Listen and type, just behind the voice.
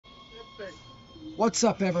What's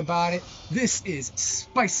up, everybody? This is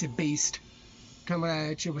Spicy Beast coming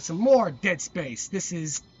at you with some more Dead Space. This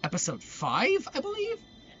is episode 5, I believe?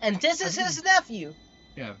 And this is his nephew.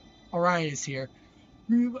 Yeah, Oryon is here.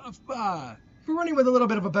 We're running with a little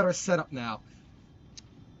bit of a better setup now.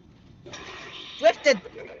 With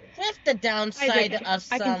the downside of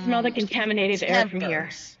some I can smell the contaminated air from here.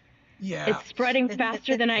 Yeah. It's spreading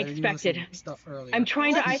faster than I expected. I'm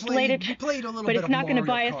trying to isolate it, but it's not going to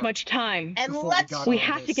buy us much time. And we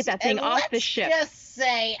have to get that thing off the ship. Just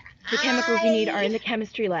say the chemicals you need are in the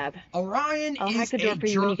chemistry lab. Oryon I'll hack is the door a for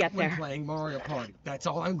you when you jerk get there. when playing Mario Party. That's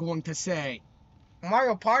all I'm going to say.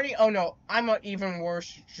 Mario Party? Oh no, I'm an even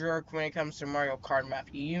worse jerk when it comes to Mario Kart map.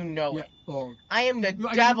 You know it. Well, I am the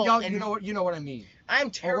devil. You know what I mean. I'm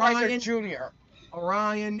Terrorizer Jr.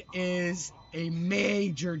 Oryon is a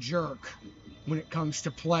major jerk when it comes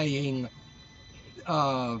to playing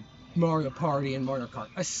Mario Party and Mario Kart,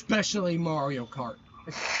 especially Mario Kart.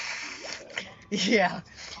 Yeah.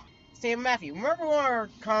 Say, Matthew, remember our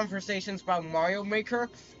conversations about Mario Maker?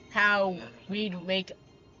 How we'd make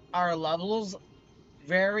our levels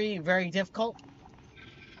very, very difficult?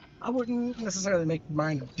 I wouldn't necessarily make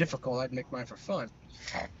mine difficult. I'd make mine for fun.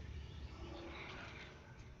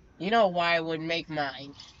 You know why I would make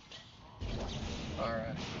mine?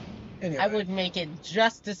 Alright. Anyway. I would make it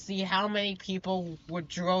just to see how many people would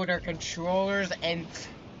draw their controllers and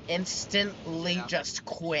instantly just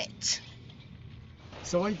quit.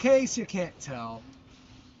 So in case you can't tell,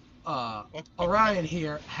 Oryon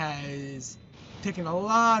here has taken a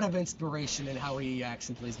lot of inspiration in how he acts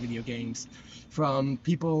and plays video games from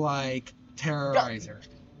people like Terrorizer.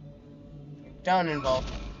 Don't involve.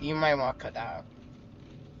 You might want to cut that out.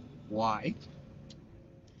 Why?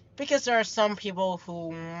 Because there are some people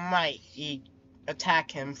who might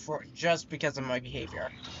attack him just because of my behavior.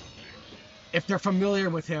 If they're familiar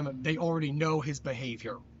with him, they already know his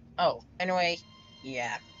behavior. Oh, anyway,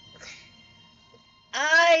 yeah.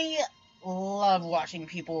 I love watching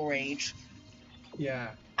people rage.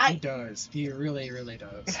 Yeah, he does. He really, really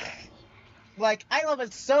does. Like, I love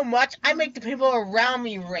it so much, I make the people around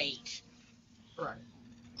me rage. Right.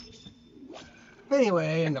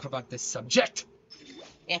 Anyway, enough about this subject.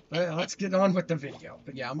 Let's get on with the video.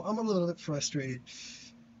 But yeah, I'm a little bit frustrated.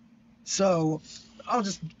 So, I'll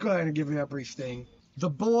just go ahead and give you a brief thing. The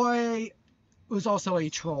boy was also a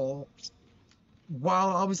troll, while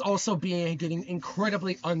I was also getting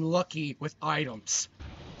incredibly unlucky with items.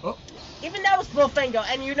 Oh. Even that was Bullfango,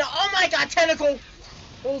 and you know, oh my god, tentacle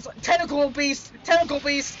beast.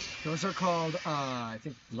 Those are called, I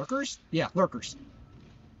think, lurkers? Yeah, lurkers.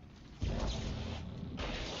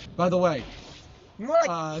 By the way,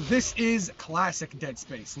 this is classic Dead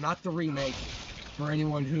Space, not the remake, for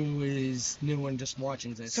anyone who is new and just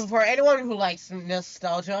watching this. So for anyone who likes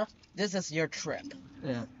nostalgia, this is your trip.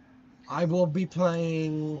 Yeah. I will be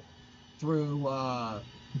playing through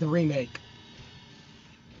the remake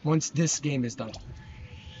once this game is done.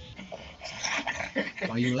 Why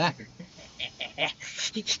are you laughing?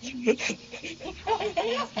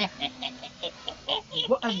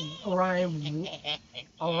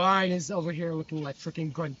 Oryon is over here looking like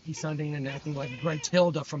freaking grunty sounding and acting like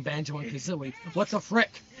Gruntilda from Banjo and Kazooie. What the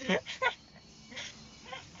frick?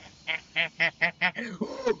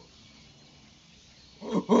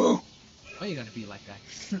 Why you gotta be like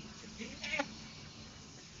that?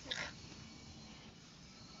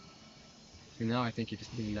 See, now I think you're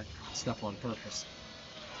just doing that stuff on purpose.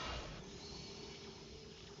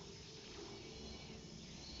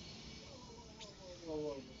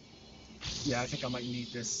 Yeah, I think I might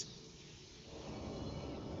need this.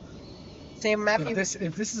 Same map. If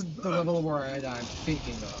this is the level where I'm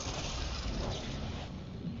thinking of.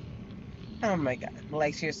 Oh my god!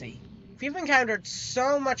 Like seriously, if you've encountered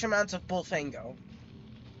so much amounts of Bullfango,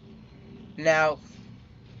 now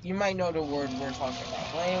you might know the word we're talking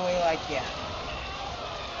about. But anyway, like yeah.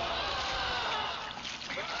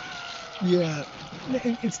 Yeah,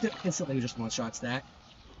 instantly just one shots that.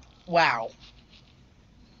 Wow.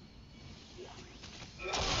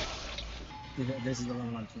 This is the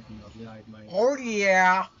one I'm thinking of. Yeah, oh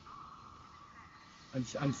yeah.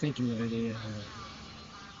 I'm thinking of it. Yeah.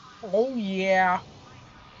 Oh yeah.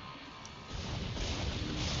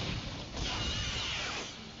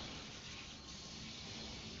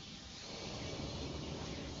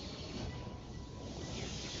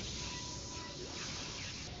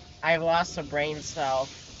 I've lost a brain cell.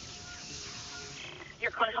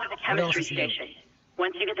 You're close to the chemistry station.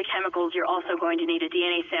 Once you get the chemicals, you're also going to need a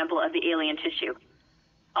DNA sample of the alien tissue.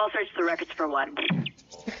 I'll search the records for one.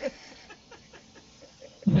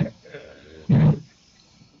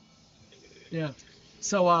 Yeah.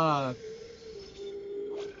 So,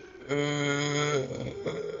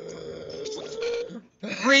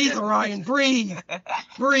 Breathe, Oryon, breathe!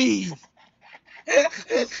 Breathe!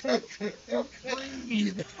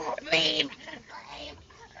 Breathe! Leave.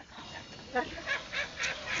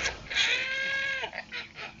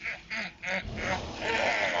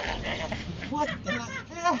 What the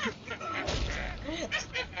hell?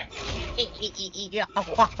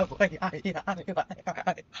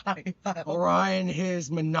 Oryon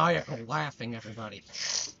is maniacal, laughing, everybody.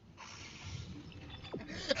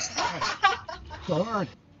 Darn,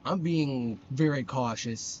 I'm being very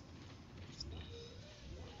cautious.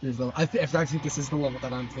 I think this is the level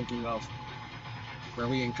that I'm thinking of, where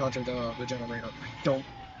we encounter the Regenerator.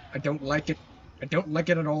 I don't like it. I don't like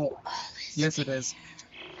it at all. Yes, it is.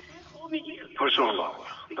 Personal power,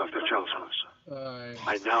 Dr. Charles.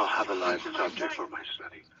 I now have a live subject for my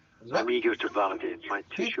study. I'm eager to validate my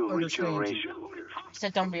tissue regeneration.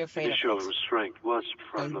 Said don't be afraid of Initial it. restraint was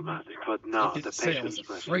problematic, but now the patient's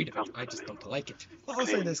afraid of it. I just don't like it. Well, I'll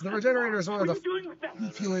say this: the Regenerator is one of the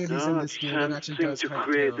few entities in this game that actually does kind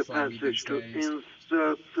of terrify me these days.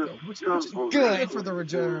 Which is good for the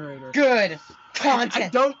Regenerator. Good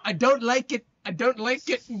content. I don't like it. I don't like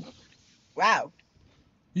it. Wow.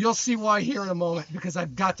 You'll see why here in a moment, because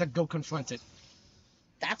I've got to go confront it.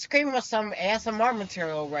 That scream was some ASMR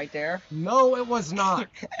material right there. No, it was not.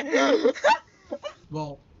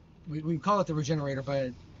 Well, we call it the Regenerator,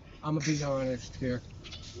 but I'm gonna be honest here.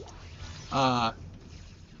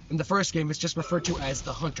 In the first game, it's just referred to as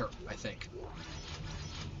the Hunter, I think.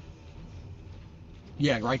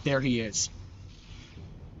 Yeah, right there he is.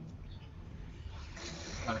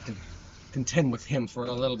 I can contend with him for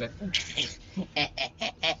a little bit.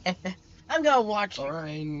 I'm gonna watch you.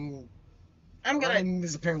 Oryon I'm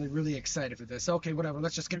is apparently really excited for this. Okay, whatever.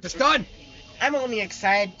 Let's just get this done. I'm only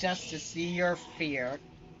excited just to see your fear.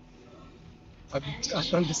 I've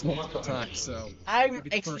done this multiple times, so I'm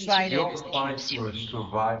excited Your fight for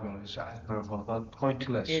survival is admirable, but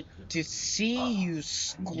pointless. to see you you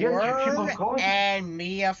squirm keep on going. and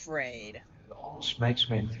me afraid. It almost makes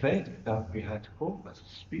me think that we had hope as a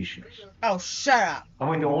species. Oh, shut up. Am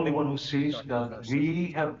I the only one who sees that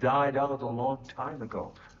we have died out a long time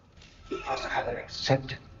ago? Because I haven't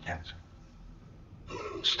accepted yet.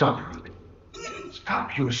 Stop.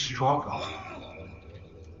 Stop your struggle.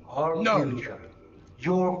 Our future.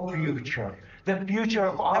 Your future. The future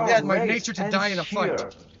of our I've had my race nature to die in a fight.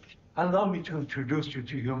 here. Allow me to introduce you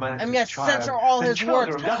to humanity's I'm gonna child. censor all the his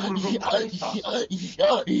children words. that will replace us.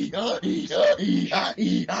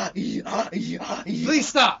 Please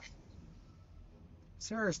stop!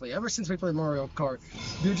 Seriously, ever since we played Mario Kart,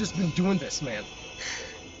 you've just been doing this, man.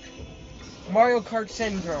 Mario Kart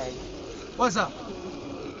syndrome. What's up?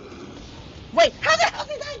 Wait, how the hell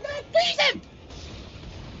did I not freeze him?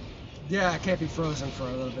 Yeah, I can't be frozen for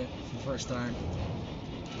a little bit for the first time.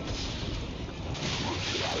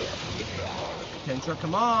 Kendra,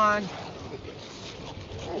 come on! You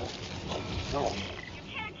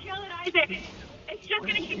can't kill it, Isaac. It's just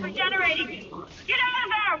gonna keep regenerating. Get out of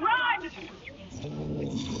there! Run!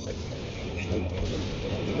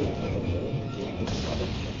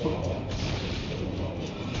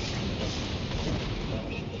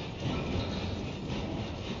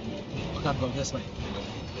 Gotta go this way.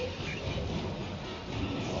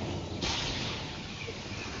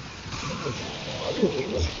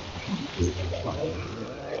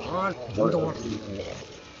 Come on, one door.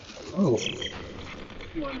 Oh.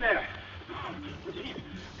 Anyone there?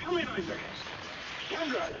 Come in, Isaac.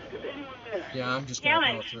 Kendra, is anyone there? Yeah, I'm just gonna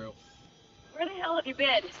Damn go it. through. Where the hell have you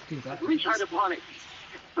been? Dude, that Retard upon it.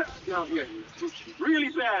 Down here. Really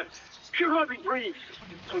bad. Can hardly breathe.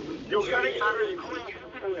 Your getting out of quick.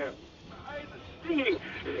 I'm stinging.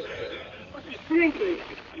 What's he thinking?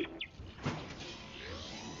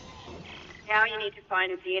 Now you need to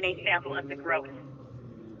find a DNA sample of the growth.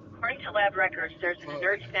 According to lab records, there's an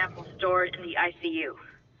inert sample stored in the ICU.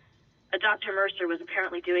 Dr. Mercer was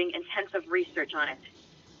apparently doing intensive research on it.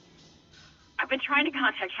 I've been trying to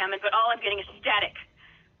contact Hammond, but all I'm getting is static.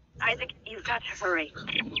 Isaac, you've got to hurry.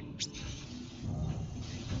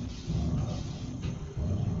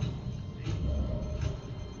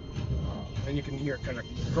 and you can hear it kind of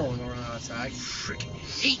growing around outside. I freaking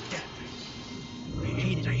hate that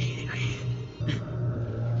thing. I hate it.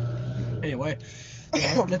 Anyway,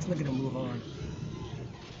 let's look at him move on.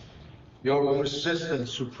 Your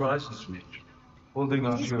persistence surprises me. Holding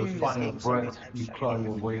on to your final breath, you cry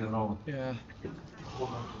your way alone. Yeah.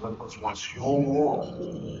 That was once your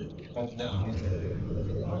world, but now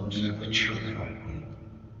it's the children.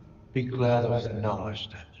 Be glad of the knowledge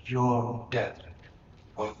that your death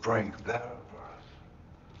will bring their birth.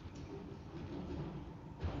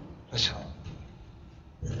 Listen.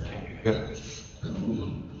 Can you hear it?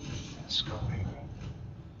 It's coming.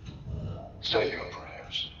 Say your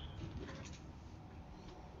prayers.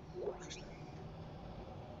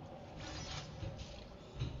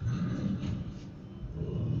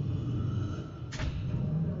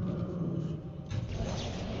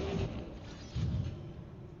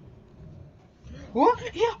 What?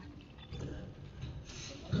 Yeah.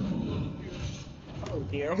 Oh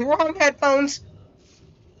dear. Wrong headphones.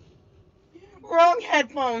 Wrong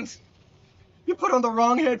headphones. You put on the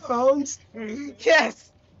wrong headphones?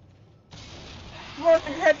 Yes. Wrong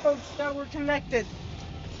headphones that were connected.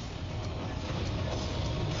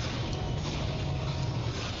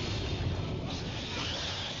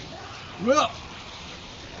 Well.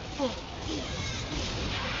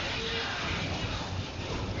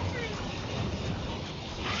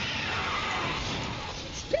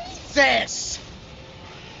 Jesus!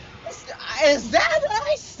 Is that what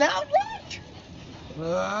I sound like?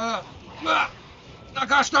 Oh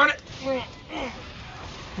gosh darn it!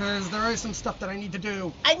 Because there is some stuff that I need to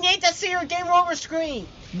do. I need to see your game over screen.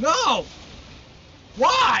 No!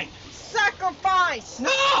 Why? Sacrifice!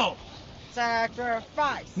 No!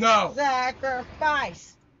 Sacrifice! No!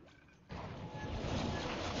 Sacrifice!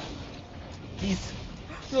 He's...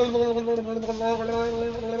 Yeah,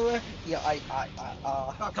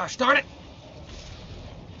 Oh gosh darn it!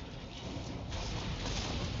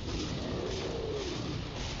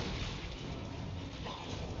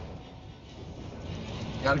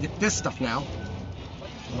 Gotta get this stuff now.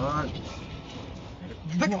 Come on.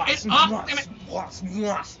 Pick it up! Damn it!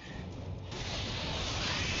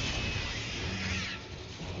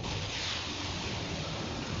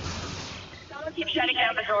 Someone keep shutting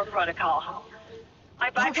down the door protocol.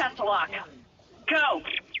 I bypassed the lock. Go!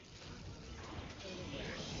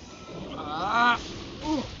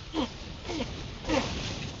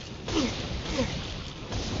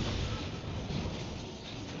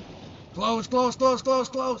 Close, close, close, close,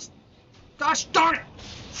 close. Gosh darn it!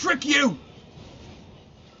 Frick you!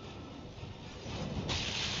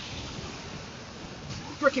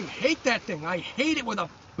 Frickin' hate that thing. I hate it with a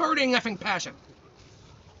burning effing passion.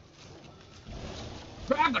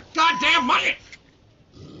 Grab the goddamn money!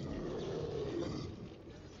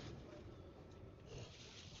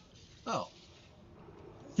 Oh.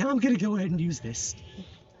 Yeah, I'm gonna go ahead and use this.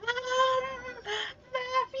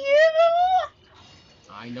 Matthew!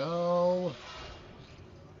 I know.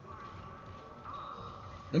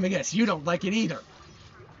 Let me guess, you don't like it either.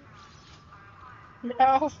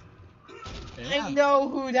 No. Yeah. I know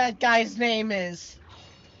who that guy's name is.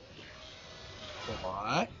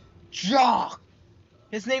 What? Jock.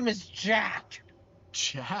 His name is Jack.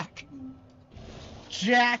 Jack?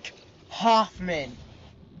 Jack Hoffman.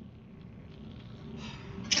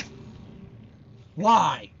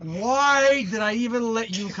 Why? Why did I even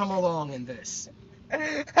let you come along in this?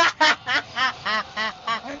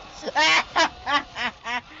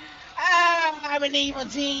 I'm an evil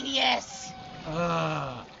genius.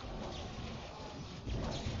 Oh,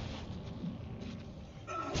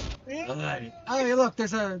 look,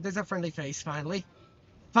 there's a friendly face finally.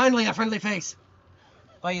 Finally, a friendly face.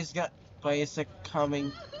 But he's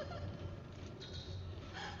coming.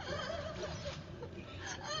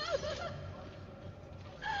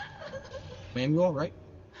 Ma'am, you all right?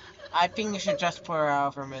 I think you should just put her out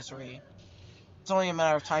of her misery. It's only a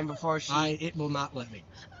matter of time before she... It will not let me.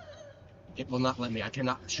 It will not let me. I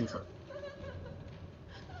cannot shoot her.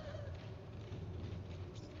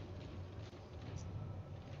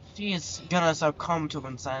 She's gonna succumb to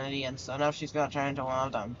insanity, and so now she's gonna turn into one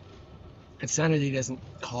of them. Insanity doesn't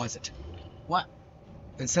cause it. What?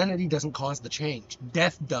 Insanity doesn't cause the change.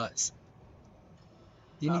 Death does.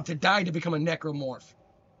 You need to die to become a necromorph.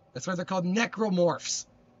 That's why they're called necromorphs.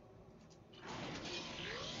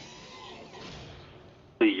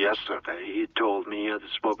 Yesterday, he told me he had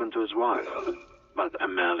spoken to his wife. But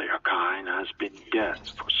Amelia Kine has been dead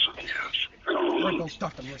for some years. Where goes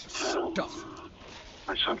Dr. Mercer's stuff?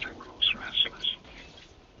 My subject grows restless.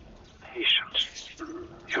 Patience.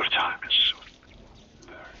 Your time is soon.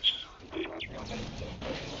 Very soon.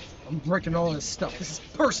 I'm breaking all this stuff. This is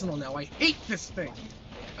personal now. I hate this thing.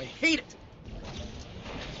 I hate it.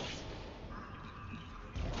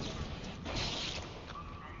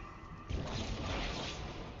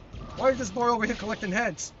 Why is this boy over here collecting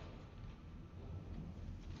heads?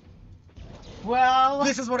 Well...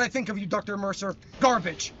 This is what I think of you, Dr. Mercer.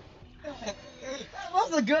 Garbage. That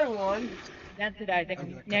was a good one. That's it,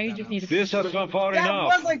 Isaac. Now you just need to... This has gone far That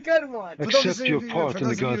enough. was a good one. Accept your part in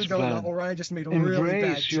the God's plan. Orion just made a really bad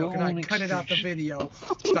Embrace your joke, and I own cut it out the video.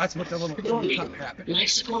 That's what the little cut happened. Life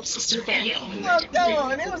support system failure. Oh, come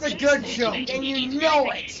on, it was a good joke, and you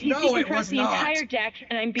know it. No, it was the not. entire deck,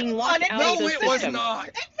 and I'm being locked out No, of the it was system.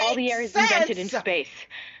 not. All the air is invented in space.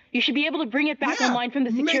 You should be able to bring it back online from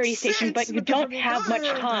the security station, but you don't have much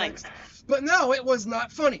time. But no, it was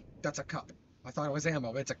not funny. That's a cup. I thought it was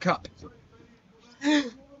ammo. It's a cup.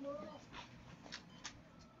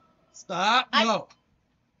 Stop. No.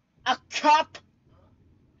 A cup?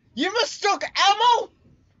 You mistook ammo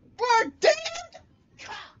for a damned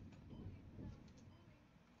cup.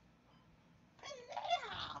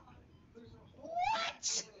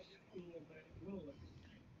 What?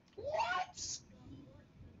 What?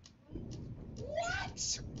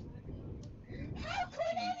 What? How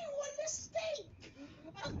could anyone mistake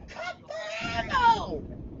a cup for ammo?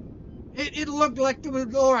 It looked like it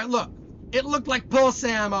was. All right, look. It looked like pulse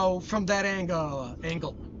ammo from that angle.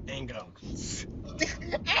 Angle. Angle?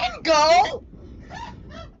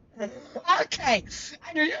 Okay.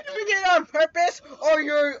 Either you're doing it on purpose, or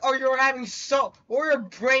you're having or your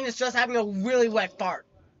brain is just having a really wet fart.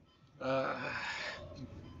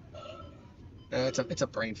 It's a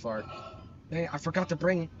brain fart. Hey, I forgot to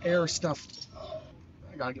bring air stuff.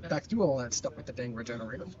 I gotta get back through all that stuff with the dang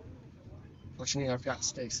regenerator. Fortunately, I've got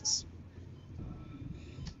stasis.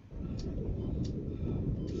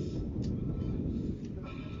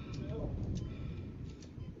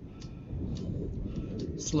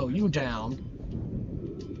 Slow you down.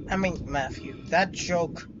 I mean, Matthew, that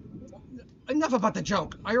joke. Enough about the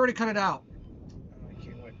joke. I already cut it out.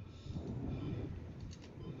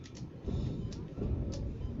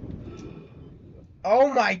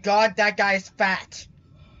 Oh my god, that guy's fat.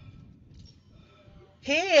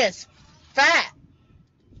 He is fat.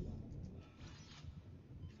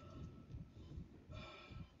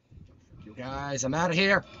 You guys, I'm out of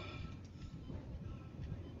here.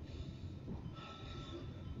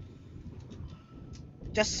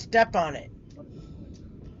 Just step on it.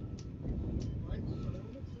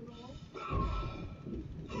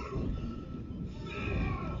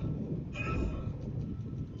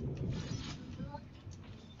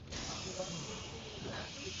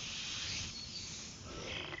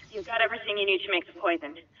 You've got everything you need to make the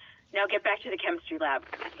poison. Now get back to the chemistry lab.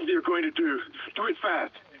 What are you going to do? Do it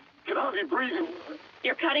fast. Can hardly breathe.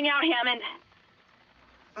 You're cutting out, Hammond.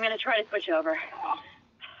 I'm gonna try to switch over.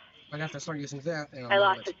 Might have to start using that. I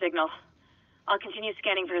lost the signal. I'll continue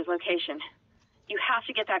scanning for his location. You have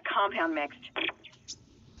to get that compound mixed.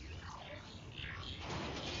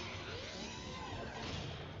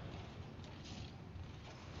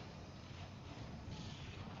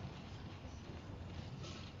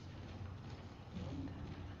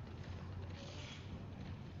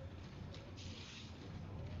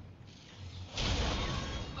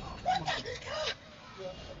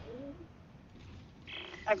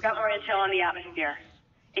 I've got more intel on the atmosphere.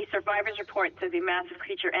 A survivor's report says a massive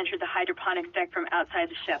creature entered the hydroponics deck from outside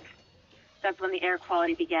the ship. That's when the air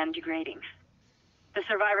quality began degrading. The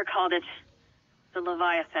survivor called it the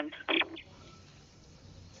Leviathan.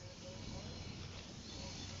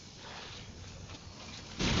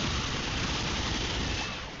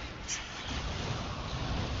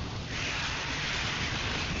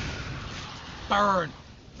 Burn!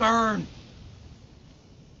 Burn!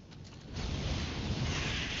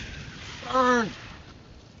 Burn!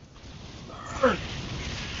 Burn!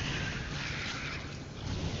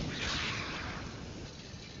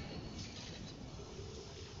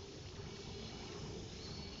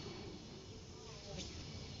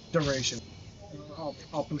 Duration.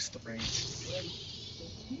 I'll boost the range.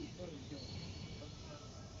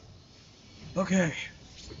 Okay.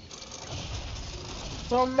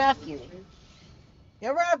 So Matthew, you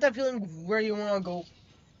ever have that feeling where you want to go?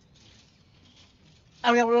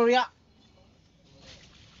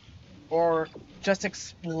 Or just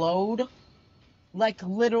explode? Like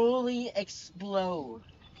literally explode.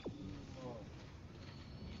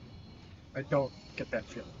 I don't get that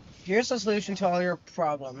feeling. Here's the solution to all your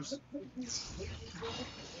problems.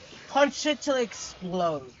 Punch it till it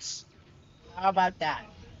explodes. How about that?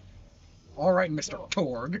 All right, Mr.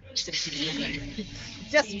 Torg. Just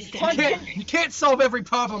punch it. You can't solve every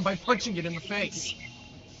problem by punching it in the face.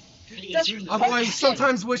 Just Although I punch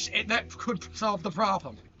sometimes wish that could solve the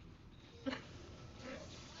problem.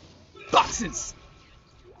 Boxes!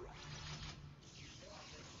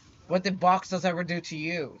 What did boxes ever do to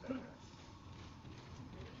you?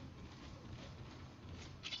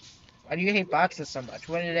 Why do you hate boxes so much?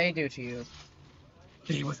 What did they do to you?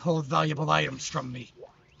 They withhold valuable items from me.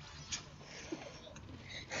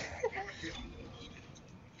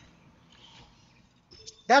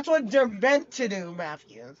 That's what they're meant to do,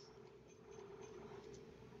 Matthew.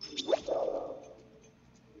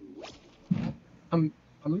 I'm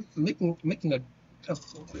making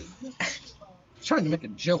trying to make a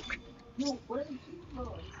joke.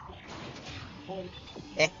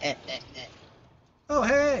 Oh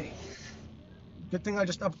hey! Good thing I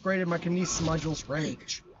just upgraded my Kinesis module's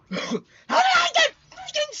range. How did I get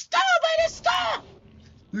freaking stung by the star?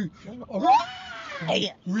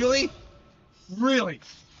 Why? Really? Really?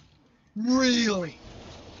 Really?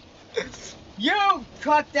 You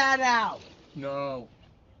cut that out. No.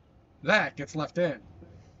 That gets left in.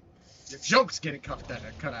 Your joke's getting cut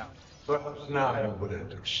out. Perhaps now I would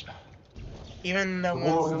understand. Even the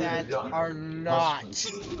ones that are not.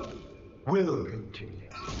 Will continue.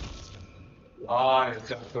 I,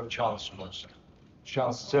 Dr. Charles Mercer,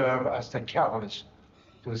 shall serve as the catalyst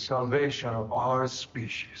to the salvation of our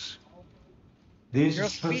species. These Your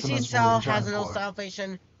specimens species will cell return has no forth.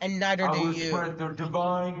 salvation, and neither I do will you. spread their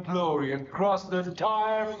divine glory across the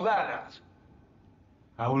entire planet.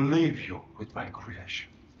 I will leave you with my creation.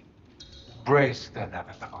 Brace the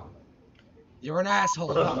inevitable. You're an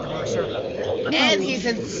asshole, Dr. Mercer. And he's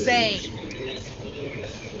insane.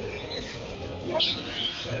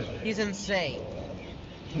 He's insane.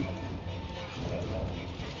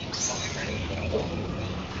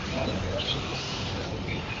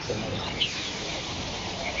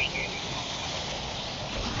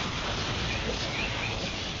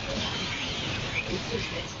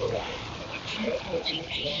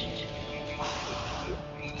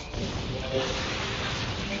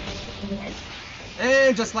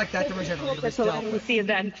 And just like that, the Regenerator is dealt with. See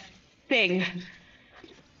that thing.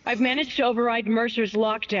 I've managed to override Mercer's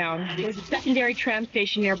lockdown. There's a secondary tram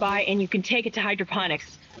station nearby, and you can take it to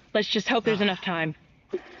hydroponics. Let's just hope there's enough time.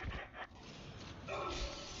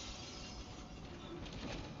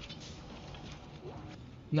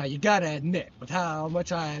 Now you gotta admit, with how much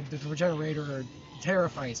the Regenerator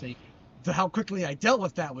terrifies me, how quickly I dealt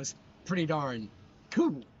with that was pretty darn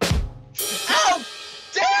cool. Oh,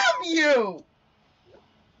 damn you!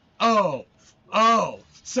 Oh,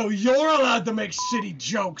 so you're allowed to make shitty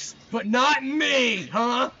jokes, but not me,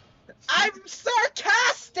 huh? I'm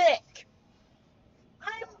sarcastic!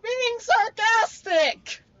 I'm being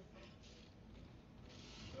sarcastic!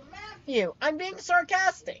 Matthew, I'm being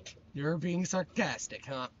sarcastic. You're being sarcastic,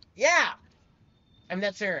 huh? Yeah. I'm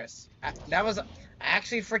that serious. I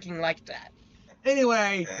actually freaking liked that.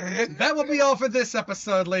 Anyway, that will be all for this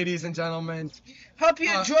episode, ladies and gentlemen. Hope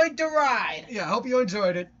you enjoyed the ride. Yeah, hope you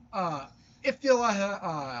enjoyed it. If you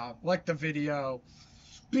like the video,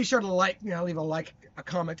 be sure to leave a like, a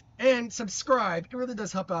comment, and subscribe. It really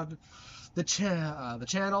does help out the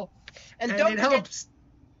channel. And it helps.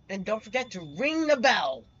 And don't forget to ring the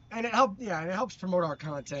bell. And it helps promote our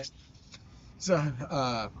content. So,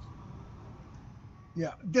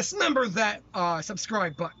 dismember that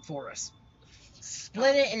subscribe button for us.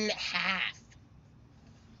 Split it in half.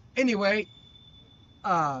 Anyway,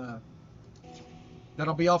 that'll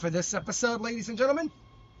be all for this episode, ladies and gentlemen.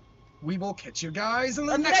 We will catch you guys in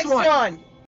the next one.